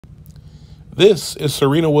This is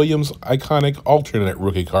Serena Williams' iconic alternate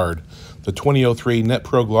rookie card, the 2003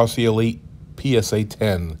 NetPro Glossy Elite PSA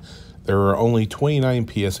 10. There are only 29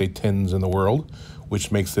 PSA 10s in the world,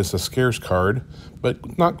 which makes this a scarce card,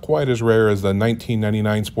 but not quite as rare as the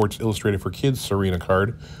 1999 Sports Illustrated for Kids Serena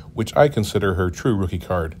card, which I consider her true rookie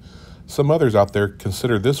card. Some others out there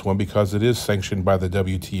consider this one because it is sanctioned by the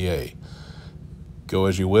WTA. Go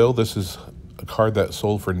as you will, this is a card that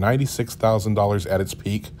sold for $96,000 at its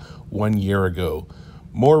peak 1 year ago.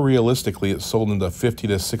 More realistically, it sold in the $50,000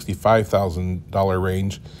 to $65,000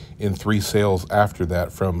 range in 3 sales after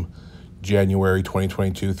that, from January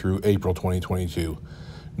 2022 through April 2022.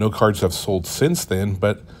 No cards have sold since then,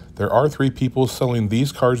 but there are 3 people selling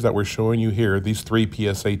these cards that we're showing you here, these 3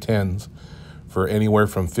 PSA 10s, for anywhere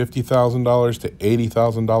from $50,000 to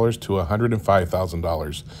 $80,000 to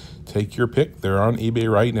 $105,000. Take your pick. They're on eBay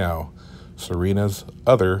right now. Serena's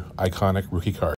other iconic rookie card.